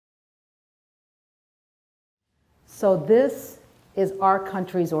So this is our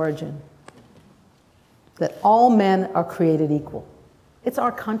country's origin, that all men are created equal. It's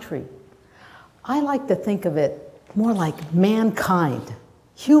our country. I like to think of it more like mankind,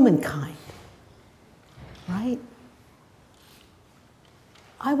 humankind, right?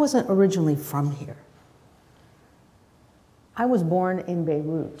 I wasn't originally from here. I was born in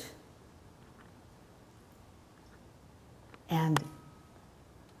Beirut. And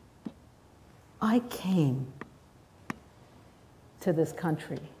I came to this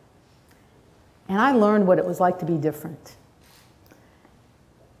country. And I learned what it was like to be different.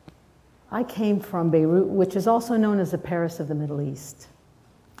 I came from Beirut, which is also known as the Paris of the Middle East.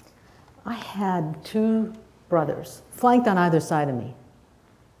 I had two brothers, flanked on either side of me.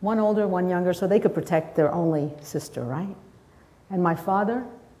 One older, one younger, so they could protect their only sister, right? And my father,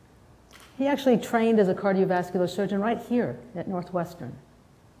 he actually trained as a cardiovascular surgeon right here at Northwestern.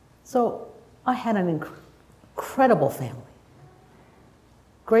 So I had an incredible family.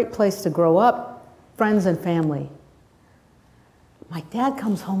 Great place to grow up, friends and family. My dad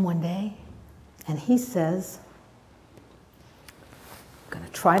comes home one day and he says, I'm going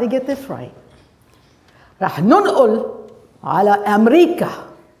to try to get this right. رح ننقل على أمريكا.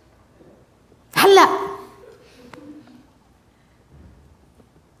 هلا.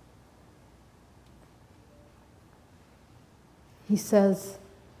 He says,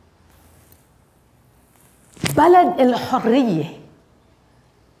 بلد الحرية.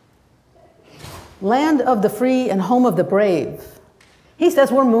 Land of the free and home of the brave. He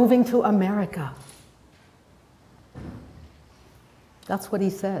says we're moving to America. That's what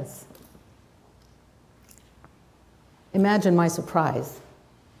he says. Imagine my surprise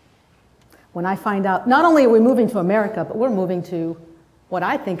when I find out not only are we moving to America, but we're moving to what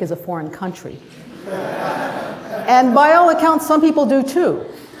I think is a foreign country. And by all accounts, some people do too.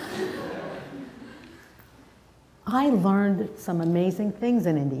 I learned some amazing things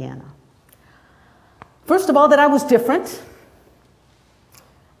in Indiana. First of all, that I was different.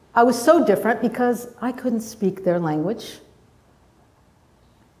 I was so different because I couldn't speak their language.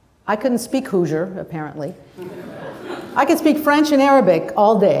 I couldn't speak Hoosier, apparently. I could speak French and Arabic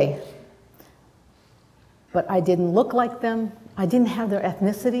all day. But I didn't look like them. I didn't have their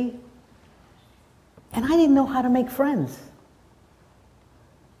ethnicity. And I didn't know how to make friends.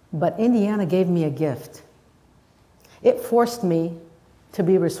 But Indiana gave me a gift. It forced me to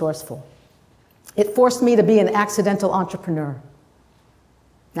be resourceful. It forced me to be an accidental entrepreneur.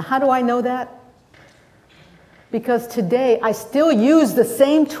 Now, how do I know that? Because today I still use the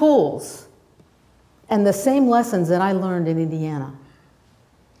same tools and the same lessons that I learned in Indiana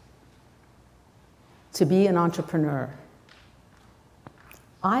to be an entrepreneur.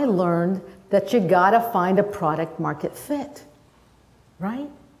 I learned that you gotta find a product market fit, right?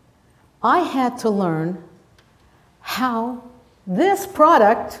 I had to learn how this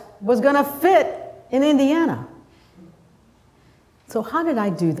product was gonna fit in Indiana. So how did I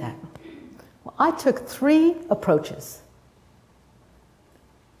do that? Well, I took 3 approaches.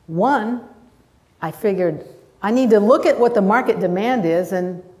 One, I figured I need to look at what the market demand is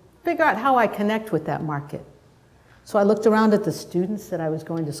and figure out how I connect with that market. So I looked around at the students that I was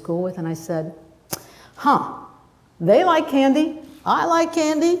going to school with and I said, they like candy, I like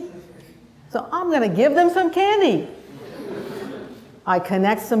candy, so I'm gonna give them some candy. I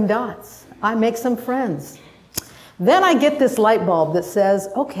connect some dots, I make some friends. Then I get this light bulb that says,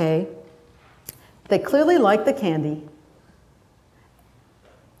 okay, they clearly like the candy.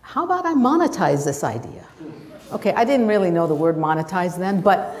 How about I monetize this idea? Okay, I didn't really know the word monetize then,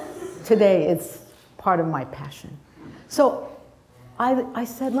 but today it's part of my passion. So I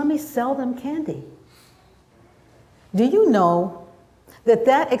said, let me sell them candy. Do you know that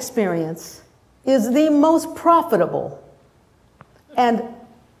that experience is the most profitable and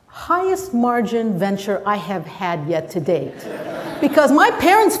highest margin venture I have had yet to date? Because my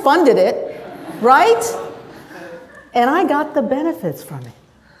parents funded it, right? And I got the benefits from it.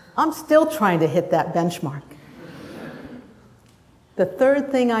 I'm still trying to hit that benchmark.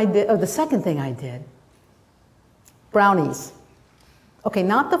 The second thing I did, Brownies. Okay,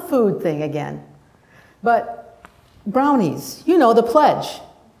 not the food thing again, but Brownies. You know, the pledge.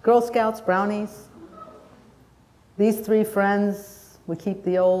 Girl Scouts, Brownies. These 3 friends, we keep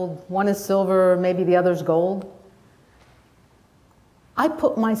the old, one is silver, maybe the other's gold. I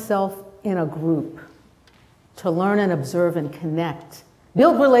put myself in a group to learn and observe and connect,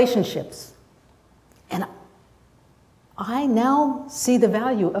 build relationships. And I now see the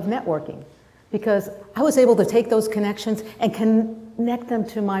value of networking because I was able to take those connections and connect them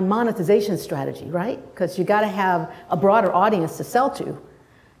to my monetization strategy, right? Because you got to have a broader audience to sell to.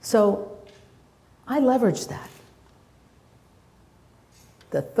 So I leveraged that.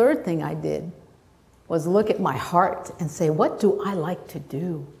 The third thing I did was look at my heart and say, what do I like to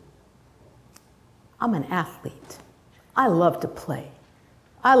do? I'm an athlete. I love to play.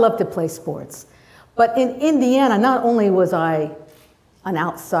 I love to play sports. But in Indiana, not only was I an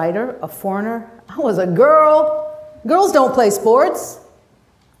outsider, a foreigner, I was a girl. Girls don't play sports.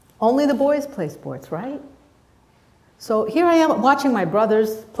 Only the boys play sports, right? So here I am watching my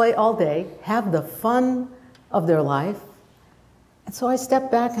brothers play all day, have the fun of their life. And so I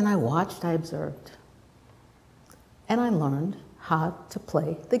stepped back and I watched, I observed. And I learned how to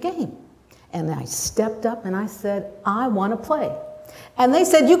play the game. And I stepped up and I said, I want to play. And they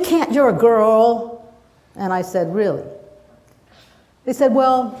said, you can't, you're a girl. And I said, really? They said,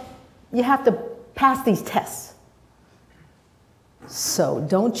 well, you have to pass these tests. So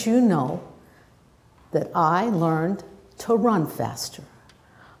don't you know that I learned to run faster.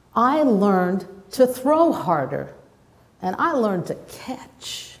 I learned to throw harder. And I learned to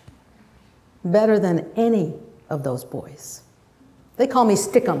catch better than any of those boys. They call me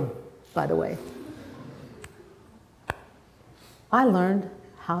Stickum, by the way. I learned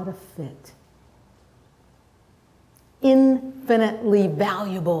how to fit. Infinitely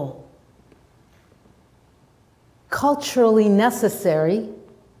valuable, culturally necessary,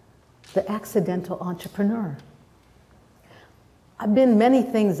 the accidental entrepreneur. I've been many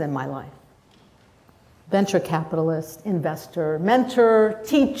things in my life. Venture capitalist, investor, mentor,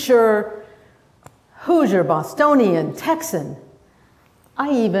 teacher, Hoosier, Bostonian, Texan.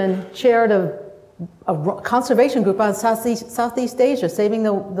 I even chaired a conservation group out of Southeast Asia, saving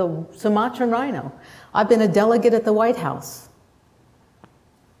the Sumatran rhino. I've been a delegate at the White House.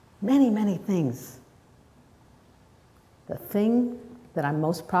 Many, many things. The thing that I'm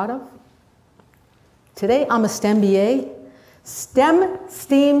most proud of, today I'm a STEM BA. STEM,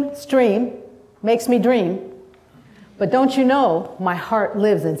 STEAM, STREAM makes me dream. But don't you know, my heart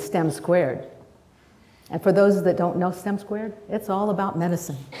lives in STEM squared. And for those that don't know STEM squared, it's all about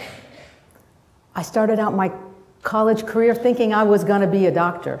medicine. I started out my college career thinking I was going to be a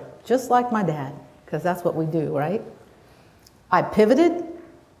doctor, just like my dad, because that's what we do, right? I pivoted,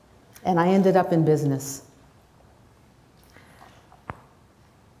 and I ended up in business.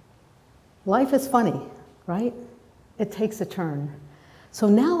 Life is funny, right? It takes a turn. So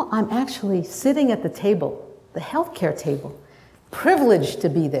now I'm actually sitting at the table, the healthcare table, privileged to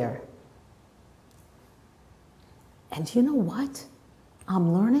be there. And you know what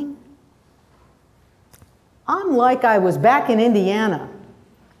I'm learning? I'm like I was back in Indiana.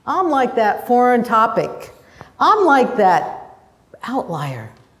 I'm like that foreign topic. I'm like that outlier.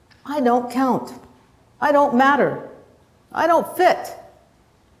 I don't count. I don't matter. I don't fit.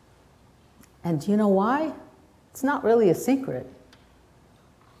 And do you know why? It's not really a secret.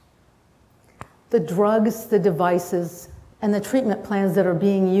 The drugs, the devices, and the treatment plans that are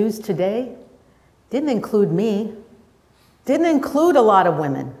being used today didn't include me, didn't include a lot of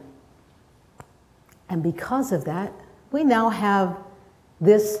women. And because of that, we now have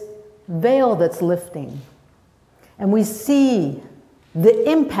this veil that's lifting. And we see the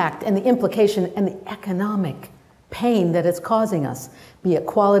impact and the implication and the economic pain that it's causing us, be it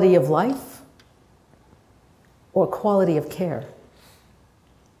quality of life or quality of care.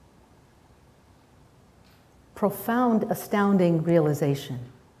 Profound, astounding realization.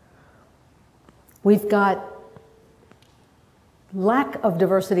 We've got lack of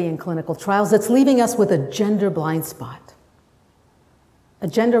diversity in clinical trials that's leaving us with a gender blind spot. A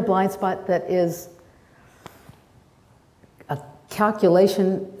gender blind spot that is a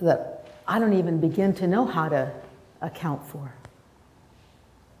calculation that I don't even begin to know how to account for.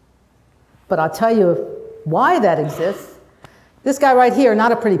 But I'll tell you why that exists. This guy right here,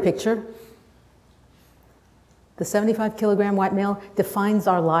 not a pretty picture. The 75-kilogram white male defines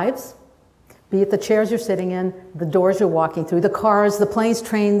our lives. Be it the chairs you're sitting in, the doors you're walking through, the cars, the planes,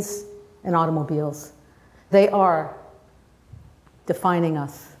 trains, and automobiles. They are defining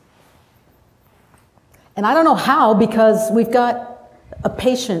us. And I don't know how, because we've got a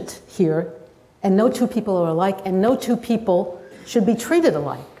patient here, and no two people are alike, and no two people should be treated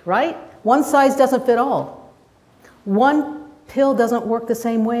alike, right? One size doesn't fit all. One pill doesn't work the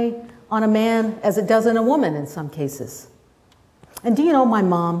same way on a man as it does in a woman in some cases. And do you know my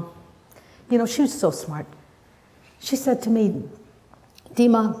mom? You know, she was so smart. She said to me,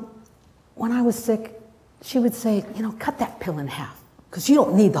 Dima, when I was sick, she would say, you know, cut that pill in half, because you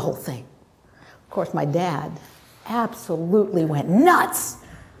don't need the whole thing. Of course, my dad absolutely went nuts,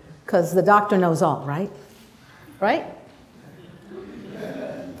 because the doctor knows all, right? Right?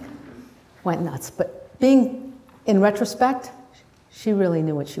 Went nuts. But being in retrospect, she really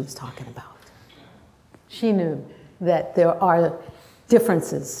knew what she was talking about. She knew that there are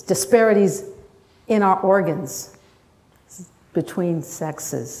differences, disparities in our organs between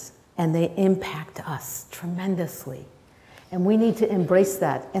sexes, and they impact us tremendously. And we need to embrace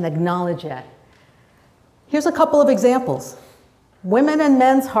that and acknowledge that. Here's a couple of examples. Women and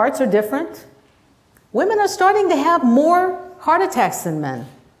men's hearts are different. Women are starting to have more heart attacks than men,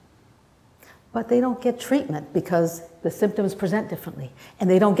 but they don't get treatment because the symptoms present differently, and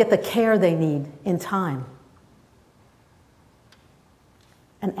they don't get the care they need in time.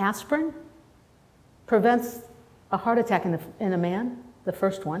 An aspirin prevents a heart attack in a man, the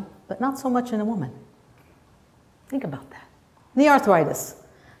first one, but not so much in a woman. Think about that. Knee arthritis.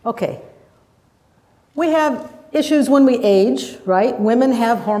 Okay. We have issues when we age, right? Women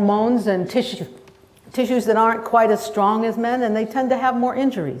have hormones and tissues that aren't quite as strong as men, and they tend to have more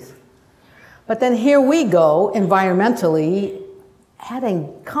injuries. But then here we go, environmentally,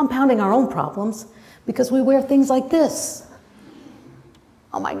 compounding our own problems because we wear things like this.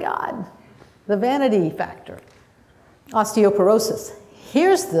 Oh my God, the vanity factor. Osteoporosis.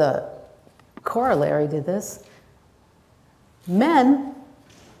 Here's the corollary to this. Men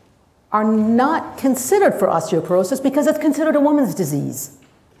are not considered for osteoporosis because it's considered a woman's disease.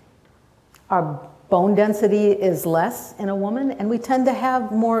 Our bone density is less in a woman, and we tend to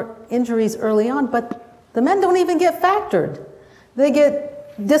have more injuries early on, but the men don't even get factored. They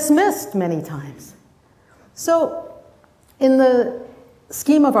get dismissed many times. So in the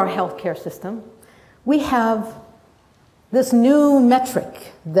scheme of our healthcare system, we have this new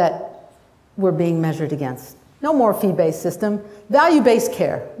metric that we're being measured against. No more fee-based system, value-based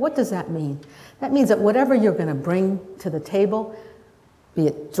care. What does that mean? That means that whatever you're going to bring to the table, be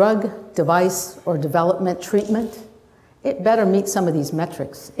it drug, device, or development treatment, it better meet some of these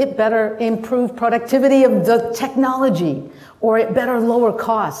metrics. It better improve productivity of the technology, or it better lower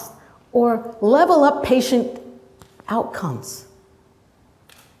costs, or level up patient outcomes.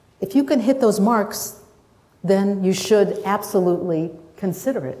 If you can hit those marks, then you should absolutely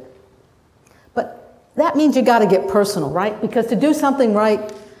consider it. But that means you got to get personal, right? Because to do something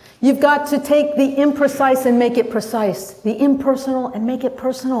right, you've got to take the imprecise and make it precise, the impersonal and make it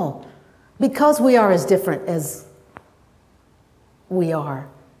personal. Because we are as different as we are,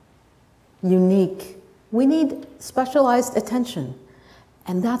 unique, we need specialized attention.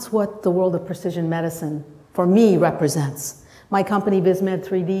 And that's what the world of precision medicine, for me, represents. My company, VisMed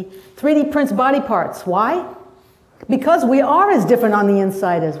 3D prints body parts. Why? Because we are as different on the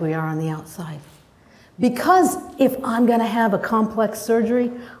inside as we are on the outside. Because if I'm going to have a complex surgery,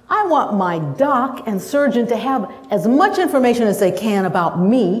 I want my doc and surgeon to have as much information as they can about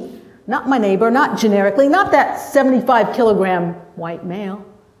me, not my neighbor, not generically, not that 75-kilogram white male.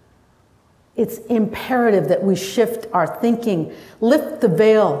 It's imperative that we shift our thinking, lift the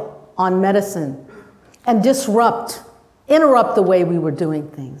veil on medicine, and interrupt the way we were doing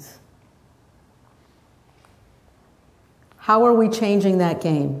things. How are we changing that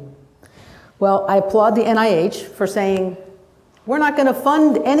game? Well, I applaud the NIH for saying, we're not going to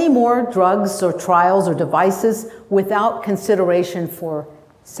fund any more drugs or trials or devices without consideration for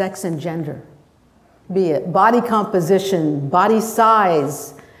sex and gender, be it body composition, body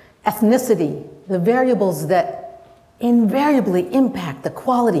size, ethnicity, the variables that invariably impact the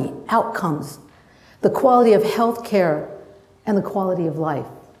quality, outcomes, the quality of health care, and the quality of life.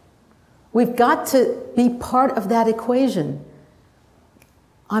 We've got to be part of that equation.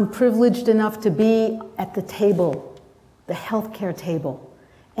 I'm privileged enough to be at the table, the healthcare table,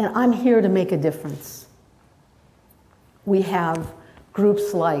 and I'm here to make a difference. We have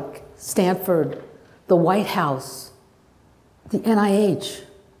groups like Stanford, the White House, the NIH,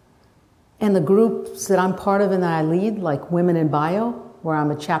 and the groups that I'm part of and that I lead, like Women in Bio, where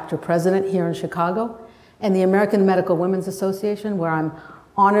I'm a chapter president here in Chicago, and the American Medical Women's Association, where I'm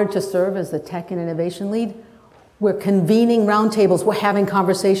honored to serve as the tech and innovation lead. We're convening roundtables, we're having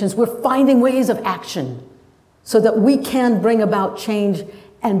conversations, we're finding ways of action so that we can bring about change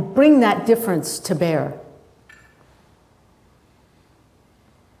and bring that difference to bear.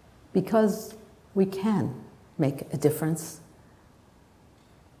 Because we can make a difference.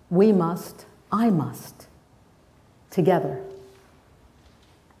 We must, I must, together.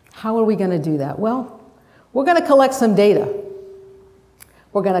 How are we going to do that? Well, we're going to collect some data.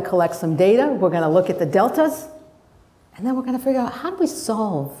 We're going to collect some data, we're going to look at the deltas, and then we're going to figure out how do we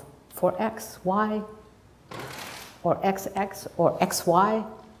solve for X, Y, or XX, or XY?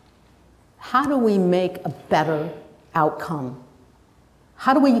 How do we make a better outcome?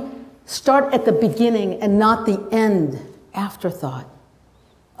 How do we start at the beginning and not the end, afterthought?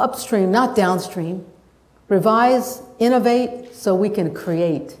 Upstream, not downstream. Revise, innovate, so we can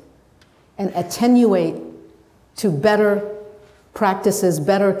create and attenuate to better practices,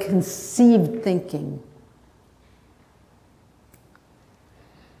 better conceived thinking.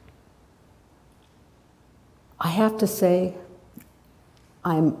 I have to say,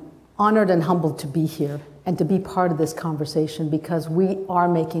 I'm honored and humbled to be here and to be part of this conversation because we are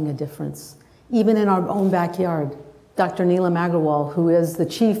making a difference. Even in our own backyard, Dr. Neelam Agrawal, who is the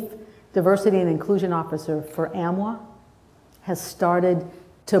Chief Diversity and Inclusion Officer for AMWA, has started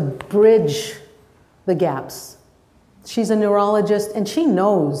to bridge the gaps. She's a neurologist and she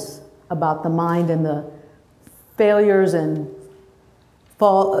knows about the mind and the failures and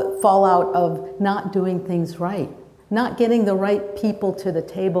fallout of not doing things right, not getting the right people to the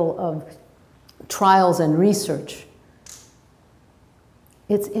table of trials and research.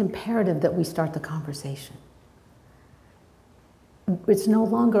 It's imperative that we start the conversation. It's no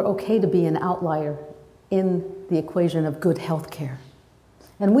longer okay to be an outlier in the equation of good health care.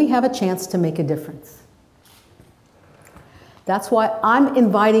 And we have a chance to make a difference. That's why I'm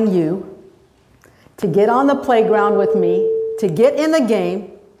inviting you to get on the playground with me, to get in the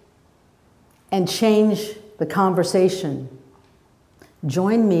game, and change the conversation.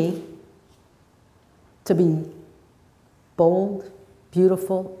 Join me to be bold,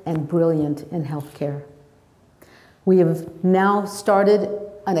 beautiful, and brilliant in healthcare. We have now started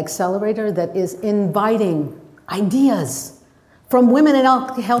an accelerator that is inviting ideas from women in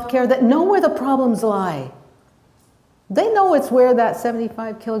healthcare that know where the problems lie. They know it's where that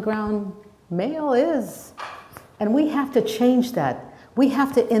 75-kilogram male is. And we have to change that. We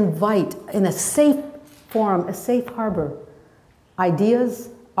have to invite, in a safe forum, a safe harbor, ideas,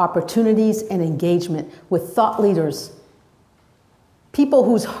 opportunities, and engagement with thought leaders. People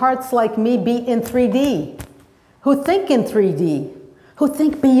whose hearts, like me, beat in 3D, who think in 3D, who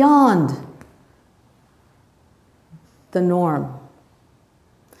think beyond the norm.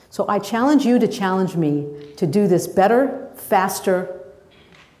 So I challenge you to challenge me to do this better, faster,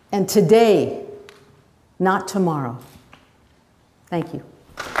 and today, not tomorrow. Thank you.